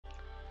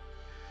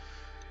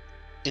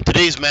In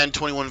today's Madden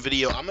 21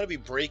 video, I'm going to be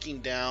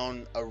breaking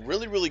down a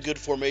really good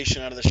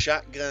formation out of the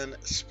shotgun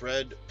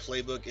spread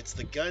playbook. It's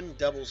the gun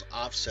doubles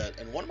offset,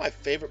 and one of my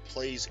favorite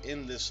plays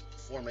in this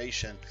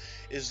formation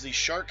is the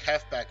shark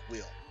halfback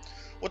wheel.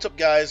 What's up,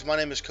 guys? My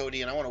name is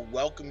Cody, and I want to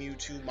welcome you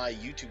to my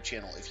YouTube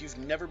channel. If you've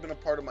never been a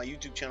part of my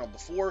YouTube channel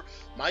before,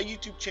 my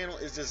YouTube channel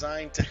is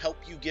designed to help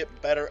you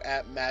get better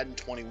at Madden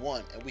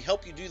 21, and we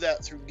help you do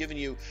that through giving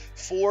you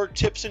 4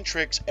 tips and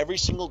tricks every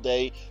single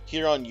day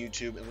here on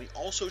YouTube, and we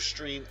also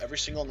stream every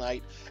single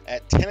night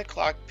at 10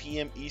 o'clock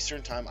p.m.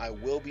 Eastern Time. I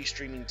will be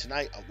streaming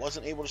tonight. I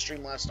wasn't able to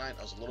stream last night.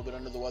 I was a little bit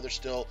under the weather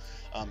still.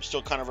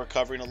 Still kind of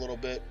recovering a little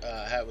bit.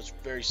 I was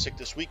very sick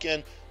this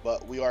weekend,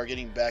 but we are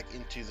getting back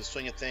into the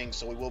swing of things,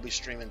 so we will be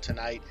streaming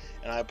tonight,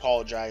 and I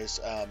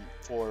apologize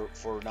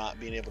for not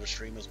being able to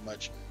stream as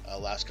much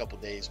last couple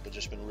days, but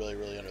just been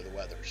really under the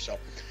weather. So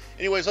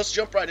anyways, let's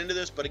jump right into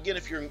this. But again,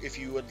 if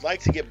you would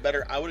like to get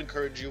better, I would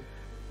encourage you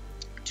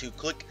to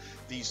click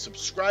the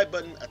subscribe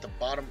button at the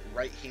bottom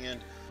right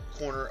hand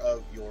corner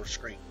of your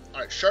screen.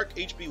 Alright, Shark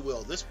HB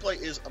Will. This play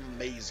is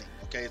amazing.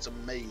 Okay, it's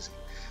amazing.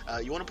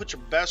 You want to put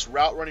your best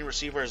route running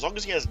receiver, as long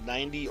as he has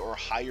 90 or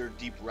higher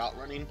deep route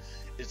running,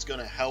 it's going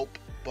to help.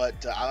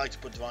 But I like to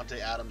put Davante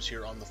Adams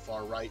here on the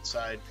far right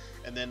side,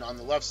 and then on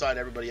the left side,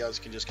 everybody else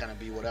can just kind of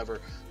be whatever.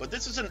 But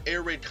this is an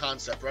air raid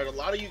concept, right? A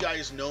lot of you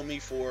guys know me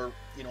for,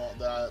 you know,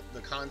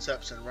 the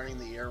concepts and running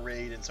the air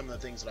raid and some of the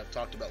things that I've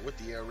talked about with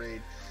the air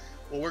raid.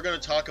 What we're going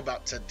to talk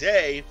about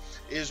today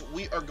is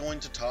we are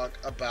going to talk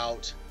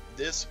about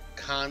this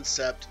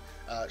concept,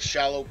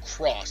 shallow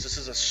cross. This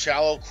is a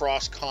shallow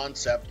cross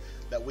concept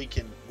that we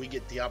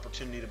get the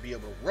opportunity to be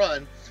able to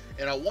run,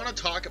 and I want to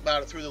talk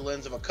about it through the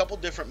lens of a couple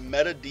different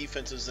meta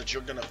defenses that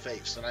you're going to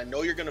face. And I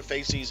know you're going to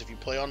face these if you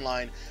play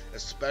online,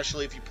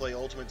 especially if you play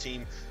Ultimate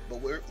Team, but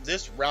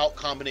this route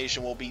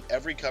combination will beat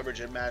every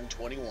coverage in Madden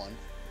 21.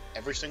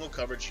 Every single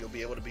coverage, you'll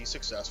be able to be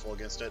successful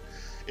against it.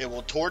 It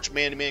will torch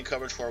man-to-man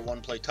coverage for a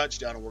one-play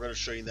touchdown, and we're going to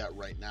show you that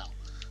right now.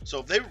 So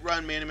if they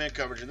run man-to-man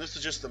coverage, and this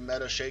is just the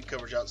meta shade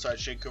coverage outside,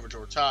 shade coverage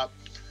over top,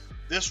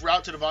 this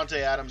route to Davante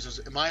Adams is,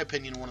 in my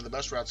opinion, one of the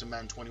best routes in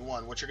Madden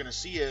 21. What you're going to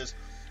see is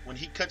when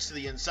he cuts to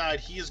the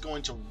inside, he is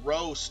going to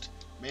roast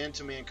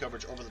man-to-man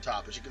coverage over the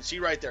top. As you can see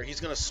right there,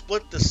 he's going to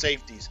split the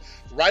safeties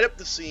right up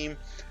the seam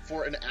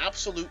for an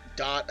absolute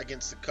dot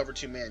against the cover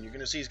 2 man. You're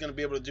going to see he's going to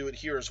be able to do it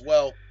here as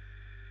well.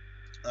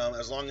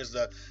 As long as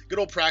the good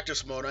old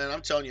practice mode, and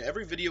I'm telling you,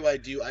 every video I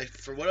do, I,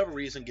 for whatever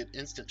reason, get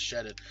instant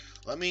shedded.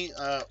 Let me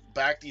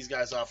back these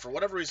guys off. For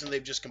whatever reason,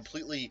 they've just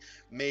completely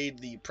made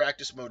the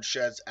practice mode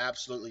sheds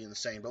absolutely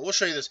insane. But we'll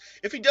show you this.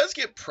 If he does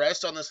get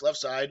pressed on this left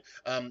side,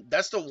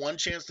 that's the one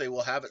chance they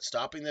will have at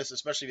stopping this,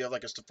 especially if you have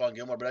like a Stephon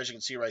Gilmore. But as you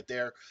can see right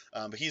there,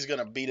 he's going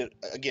to beat it.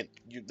 Again,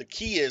 the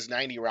key is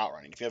 90 route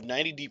running. If you have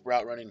 90 deep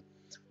route running,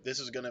 this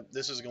is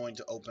going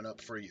to open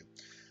up for you.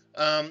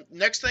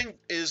 Next thing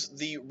is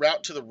the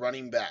route to the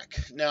running back.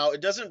 Now,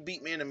 it doesn't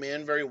beat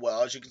man-to-man very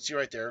well, as you can see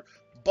right there,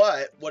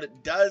 but what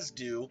it does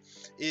do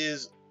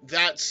is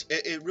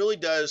it really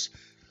does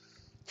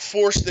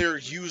force their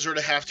user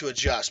to have to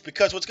adjust,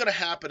 because what's going to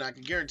happen, I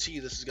can guarantee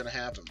you this is going to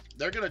happen.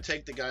 They're going to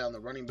take the guy on the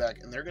running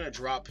back, and they're going to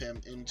drop him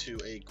into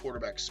a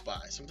quarterback spy,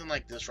 something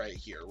like this right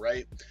here,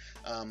 right?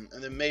 And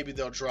then maybe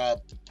they'll drop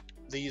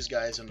these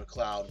guys into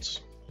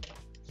clouds,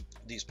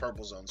 these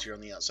purple zones here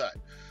on the outside.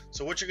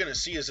 So what you're going to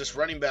see is this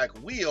running back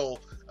wheel,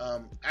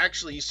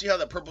 actually, you see how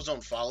that purple zone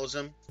follows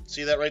him?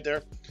 See that right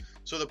there?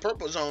 So the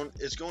purple zone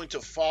is going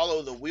to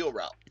follow the wheel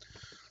route.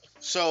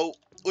 So,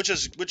 which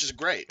is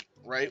great,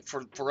 right,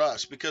 for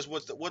us, because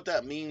what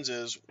that means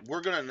is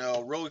we're going to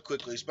know really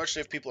quickly, especially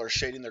if people are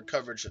shading their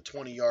coverage at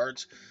 20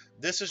 yards,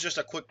 this is just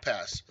a quick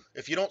pass.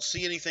 If you don't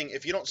see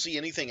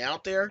anything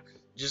out there,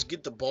 just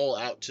get the ball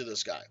out to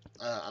this guy.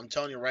 I'm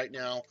telling you right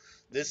now,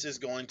 this is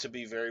going to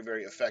be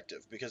very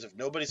effective, because if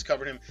nobody's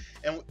covered him,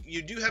 and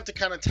you do have to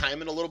kind of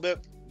time it a little bit,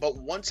 but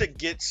once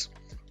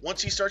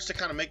he starts to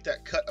kind of make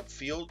that cut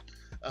upfield,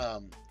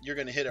 you're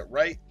going to hit it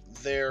right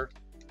there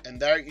and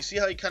there. You see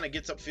how he kind of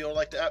gets upfield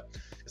like that?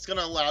 It's going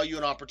to allow you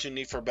an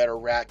opportunity for better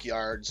rack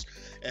yards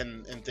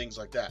and things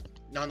like that.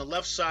 Now on the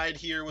left side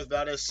here with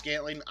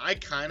Valdes-Scantling, I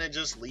kind of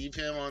just leave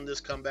him on this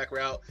comeback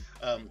route.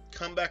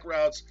 Comeback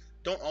routes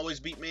don't always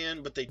beat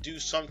man, but they do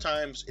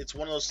sometimes. It's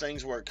one of those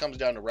things where it comes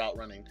down to route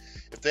running.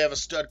 If they have a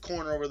stud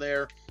corner over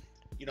there,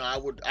 you know, I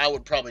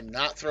would probably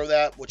not throw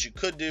that. What you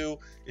could do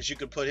is you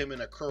could put him in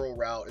a curl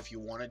route if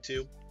you wanted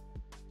to.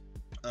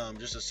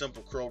 Just a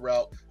simple curl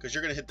route, because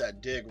you're going to hit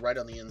that dig right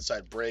on the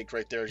inside break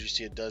right there. As you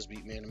see, it does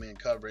beat man-to-man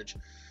coverage.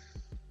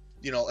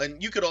 You know,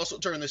 and you could also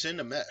turn this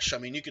into mesh. I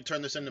mean, you could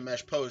turn this into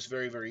mesh post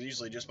very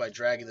easily just by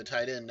dragging the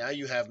tight end. Now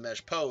you have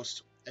mesh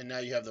post, and now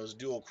you have those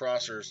dual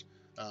crossers,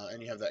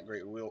 and you have that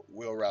great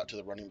wheel route to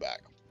the running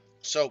back.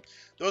 So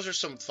those are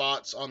some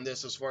thoughts on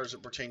this as far as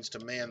it pertains to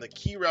man. The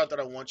key route that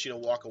I want you to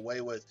walk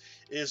away with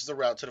is the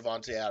route to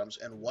Davante Adams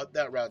and what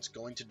that route's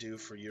going to do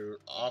for your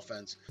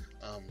offense,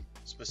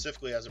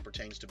 specifically as it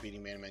pertains to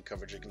beating man-to-man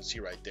coverage. You can see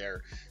right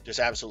there, just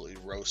absolutely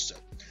roast it.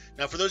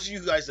 Now, for those of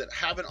you guys that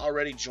haven't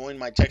already joined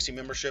my Texting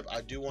membership,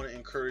 I do want to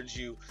encourage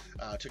you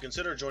to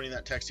consider joining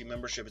that Texting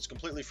membership. It's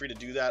completely free to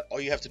do that. All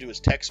you have to do is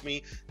text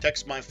me.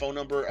 Text my phone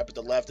number up at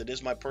the left. It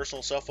is my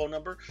personal cell phone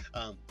number,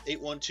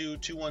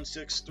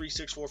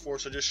 812-216-3644.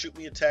 So just shoot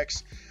me a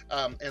text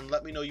and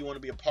let me know you want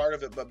to be a part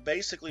of it. But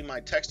basically, my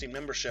Texting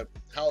membership,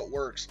 how it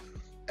works,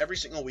 every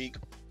single week,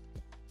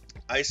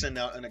 I send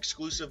out an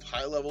exclusive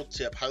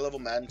high-level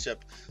Madden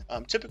tip,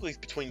 typically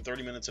between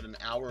 30 minutes and an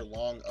hour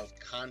long of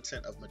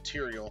content, of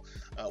material,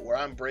 where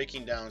I'm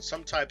breaking down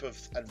some type of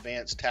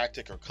advanced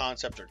tactic or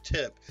concept or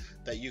tip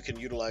that you can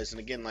utilize. And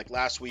again, like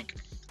last week,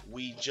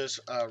 we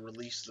just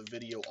released the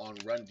video on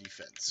run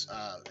defense,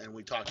 and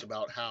we talked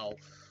about how,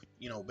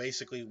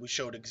 basically we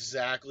showed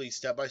exactly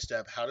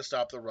step-by-step how to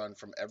stop the run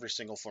from every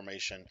single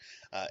formation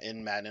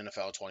in Madden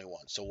NFL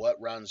 21. So what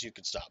runs you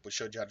could stop. We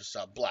showed you how to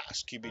stop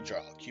blast, QB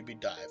draw, QB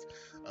dive.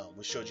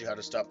 We showed you how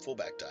to stop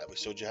fullback dive. We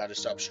showed you how to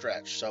stop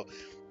stretch. So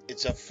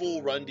it's a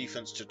full run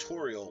defense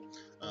tutorial,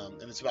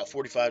 and it's about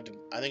 45 to,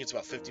 I think it's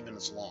about 50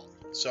 minutes long.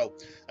 So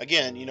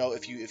again,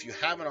 if you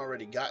haven't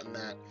already gotten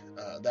that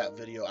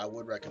video, I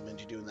would recommend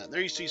you doing that.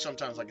 There you see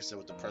sometimes, like I said,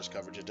 with the press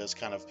coverage, it does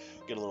kind of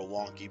get a little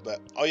wonky, but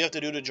all you have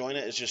to do to join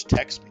it is just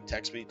text me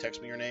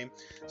your name,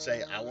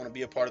 say I want to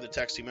be a part of the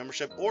Texting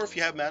membership, or if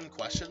you have Madden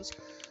questions,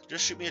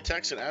 just shoot me a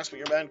text and ask me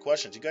your Madden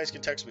questions. You guys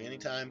can text me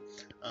anytime,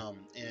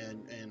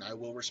 and I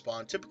will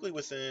respond typically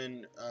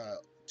within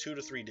 2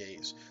 to 3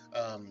 days.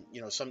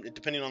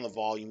 Depending on the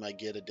volume I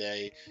get a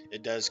day,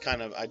 it does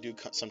I do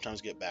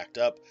sometimes get backed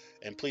up,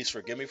 and please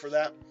forgive me for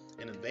that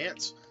in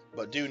advance,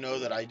 but do know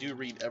that I do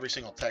read every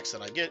single text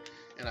that I get,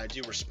 and I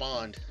do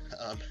respond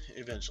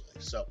eventually.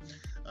 So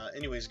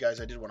anyways, guys,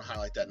 I did want to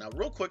highlight that. Now,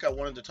 real quick, I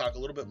wanted to talk a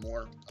little bit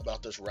more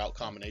about this route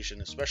combination,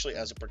 especially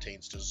as it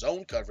pertains to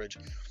zone coverage,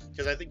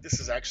 because I think this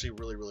is actually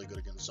really, really good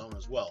against zone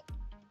as well.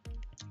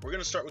 We're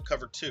going to start with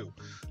cover 2.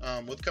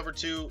 With cover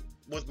 2,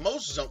 with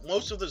most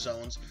of the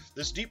zones,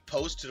 this deep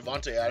post to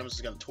Davante Adams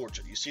is going to torch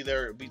it. You see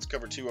there, it beats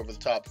cover 2 over the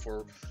top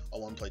for a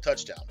one-play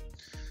touchdown.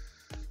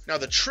 Now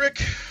the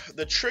trick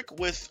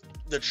with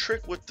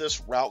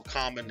this route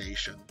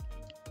combination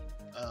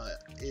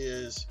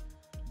is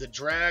the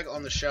drag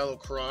on the shallow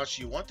cross.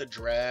 You want the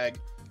drag,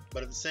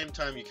 but at the same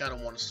time, you kind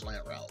of want a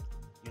slant route.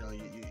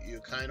 You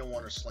kind of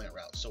want a slant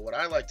route. So what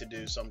I like to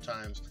do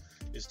sometimes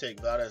is take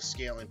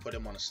Valdez-Scantling, put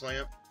him on a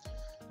slant,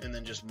 and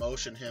then just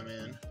motion him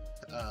in,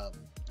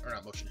 or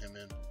not motion him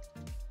in,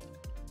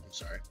 I'm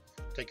sorry,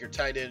 take your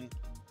tight end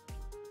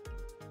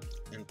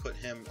and put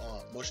him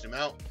on, motion him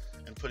out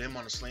and put him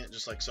on a slant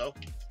just like so.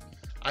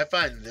 I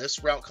find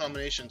this route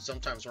combination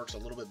sometimes works a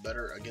little bit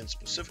better against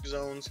specific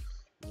zones.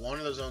 One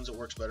of the zones it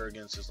works better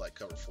against is like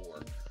cover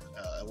 4,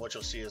 and what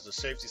you'll see is the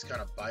safeties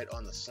kind of bite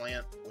on the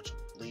slant, which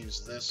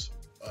leaves this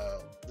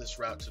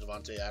route to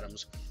Davante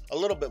Adams a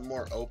little bit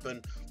more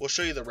open. We'll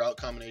show you the route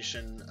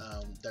combination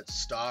that's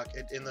stock,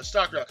 and the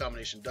stock route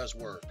combination does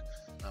work.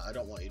 I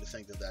don't want you to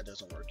think that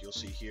doesn't work. You'll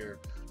see here,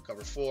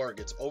 cover 4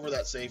 gets over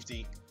that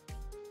safety,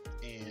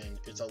 and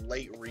it's a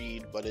late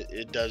read, but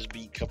it does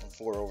beat cover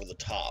 4 over the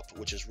top,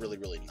 which is really,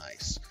 really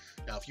nice.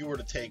 Now, if you were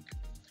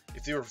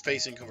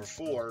facing cover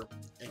 4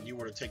 and you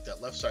were to take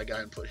that left side guy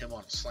and put him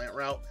on a slant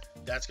route,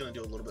 that's going to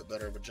do a little bit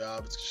better of a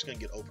job. It's just going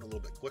to get open a little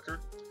bit quicker,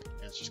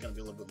 and it's just going to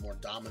be a little bit more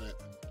dominant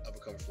of a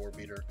cover 4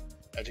 beater.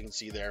 As you can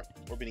see there,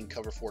 we're beating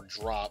cover 4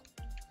 drop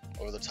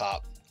over the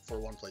top for a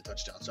one-play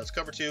touchdown. So that's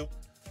cover 2,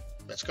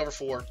 that's cover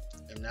 4,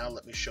 and now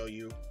let me show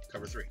you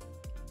cover 3.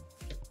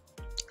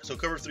 So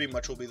cover 3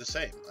 much will be the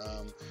same.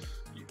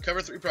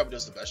 Cover 3 probably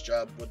does the best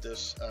job with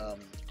this.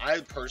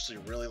 I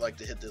personally really like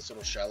to hit this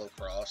little shallow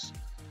cross,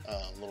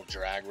 little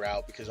drag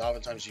route, because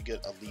oftentimes you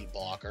get a lead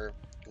blocker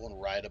going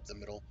right up the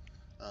middle.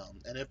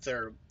 And if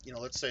they're,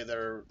 let's say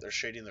they're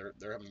shading, they're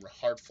having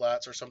hard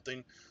flats or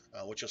something,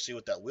 what you'll see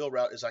with that wheel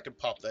route is I can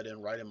pop that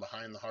in right in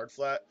behind the hard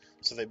flat.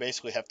 So they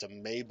basically have to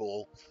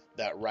Mabel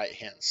that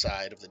right-hand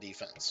side of the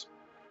defense.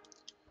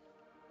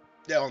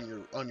 Now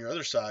on your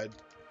other side,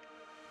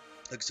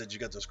 like I said, you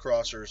got those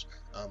crossers.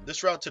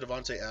 This route to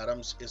Davante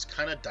Adams is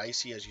kind of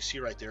dicey, as you see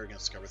right there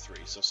against cover 3.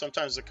 So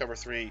sometimes the cover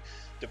 3,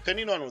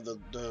 depending on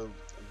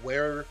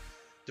where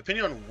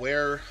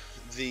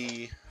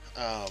the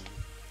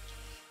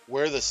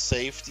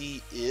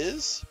safety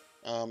is,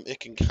 it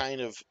can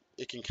kind of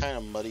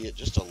muddy it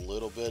just a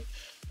little bit.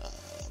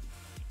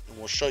 And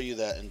we'll show you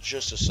that in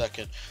just a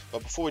second.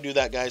 But before we do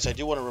that, guys, I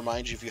do want to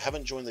remind you, if you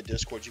haven't joined the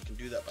Discord, you can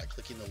do that by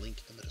clicking the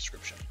link in the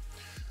description.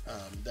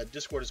 That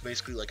Discord is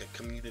basically like a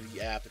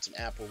community app. It's an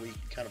app where we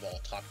kind of all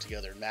talk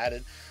together in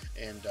Madden,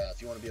 and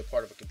if you want to be a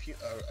part of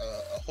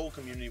a whole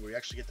community where you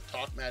actually get to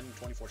talk Madden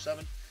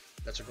 24/7,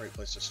 that's a great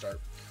place to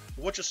start.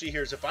 But what you'll see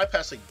here is if I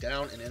pass it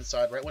down and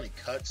inside right when he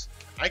cuts,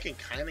 I can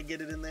kind of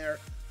get it in there,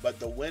 but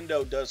the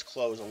window does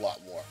close a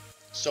lot more.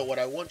 So what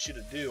I want you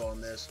to do on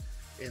this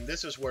And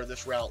this is where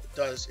this route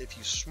does, if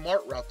you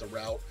smart route the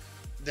route,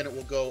 then it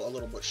will go a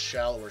little bit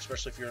shallower,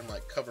 especially if you're in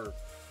like cover,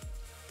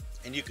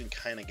 and you can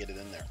kind of get it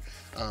in there.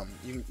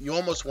 You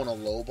almost want to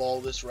low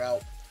ball this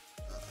route.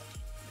 Let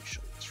me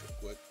show you this real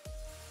quick.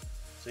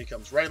 So he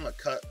comes right in the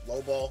cut,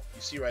 low ball.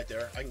 You see right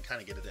there, I can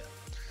kind of get it in.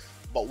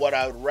 But what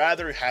I would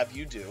rather have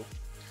you do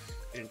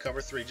in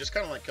cover 3, just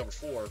kind of like cover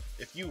 4,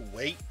 if you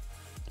wait,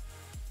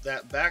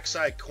 that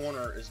backside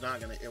corner is not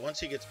gonna. Once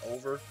he gets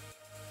over,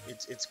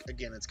 it's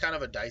again, it's kind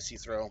of a dicey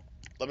throw.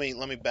 Let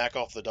me back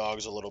off the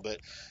dogs a little bit.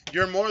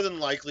 You're more than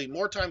likely,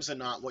 more times than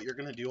not, what you're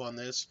gonna do on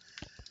this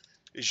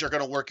is you're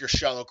gonna work your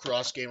shallow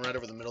cross game right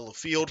over the middle of the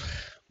field.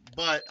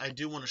 But I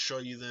do want to show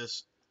you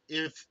this.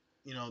 If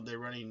they're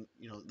running,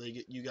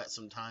 you got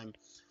some time.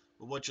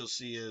 But what you'll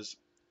see is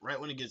right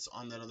when he gets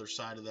on that other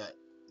side of that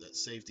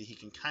safety, he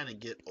can kind of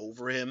get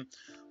over him.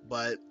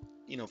 But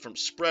from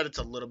spread, it's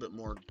a little bit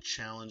more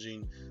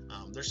challenging.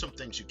 There's some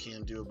things you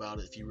can do about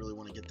it if you really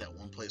want to get that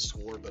one play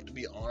score. But to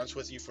be honest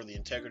with you, for the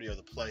integrity of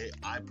the play,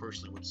 I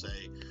personally would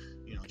say,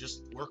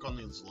 just work on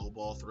these low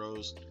ball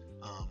throws.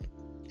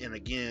 And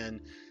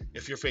again,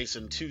 if you're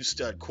facing 2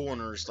 stud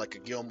corners like a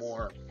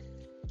Gilmore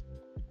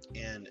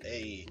and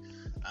a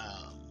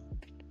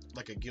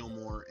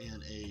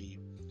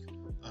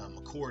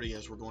McCourty,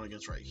 as we're going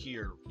against right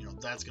here,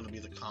 that's going to be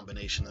the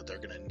combination that they're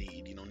going to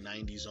need.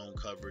 90 zone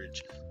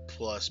coverage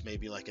plus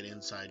maybe like an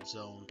inside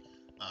zone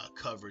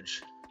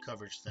coverage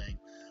thing.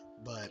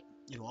 But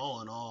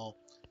all in all,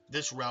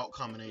 this route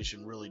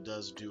combination really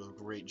does do a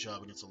great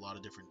job against a lot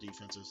of different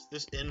defenses.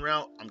 This in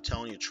route, I'm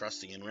telling you,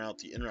 trust the in route.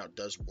 The in route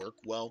does work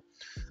well.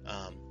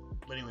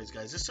 But anyways,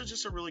 guys, this is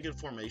just a really good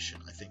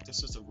formation. I think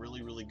this is a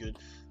really, really good.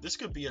 This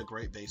could be a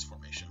great base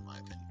formation, in my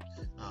opinion.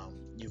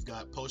 You've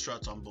got post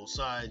routes on both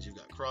sides. You've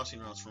got crossing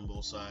routes from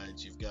both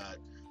sides. You've got,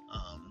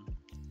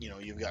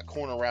 you've got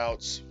corner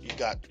routes. You've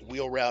got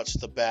wheel routes to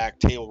the back,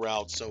 tail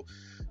routes. So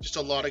just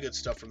a lot of good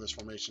stuff from this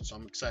formation. So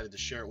I'm excited to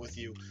share it with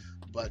you.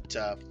 But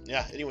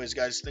yeah, anyways,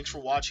 guys, thanks for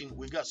watching.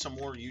 We've got some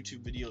more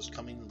YouTube videos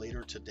coming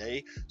later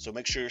today, so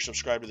make sure you're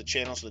subscribed to the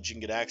channel so that you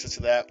can get access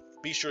to that.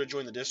 Be sure to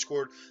join the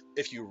Discord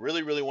if you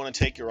really, really want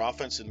to take your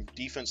offense and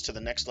defense to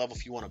the next level.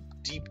 If you want to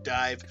deep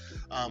dive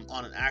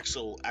on an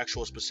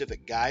actual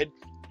specific guide,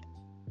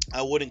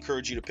 I would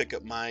encourage you to pick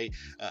up my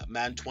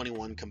Madden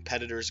 21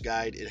 Competitors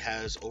Guide. It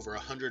has over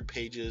 100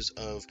 pages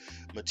of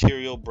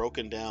material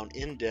broken down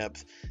in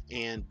depth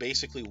and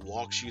basically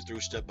walks you through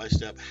step by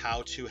step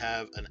how to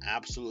have an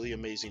absolutely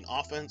amazing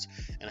offense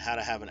and how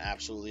to have an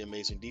absolutely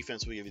amazing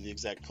defense. We give you the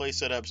exact play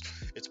setups.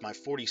 It's my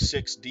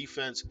 46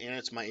 defense and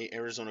it's my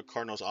Arizona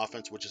Cardinals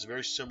offense, which is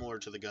very similar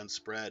to the gun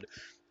spread.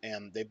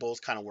 And they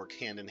both kind of work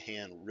hand in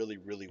hand really,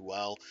 really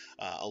well.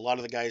 A lot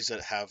of the guys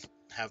that have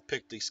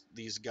picked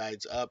these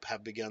guides up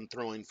have begun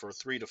throwing for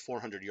 300 to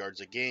 400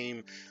 yards a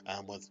game,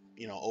 with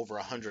over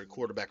 100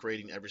 quarterback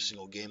rating every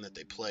single game that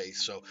they play.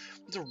 So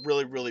it's a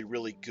really, really,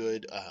 really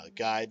good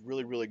guide.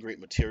 Really, really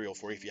great material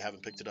for you. If you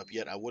haven't picked it up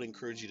yet, I would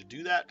encourage you to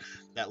do that.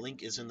 That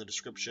link is in the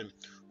description.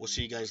 We'll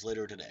see you guys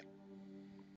later today.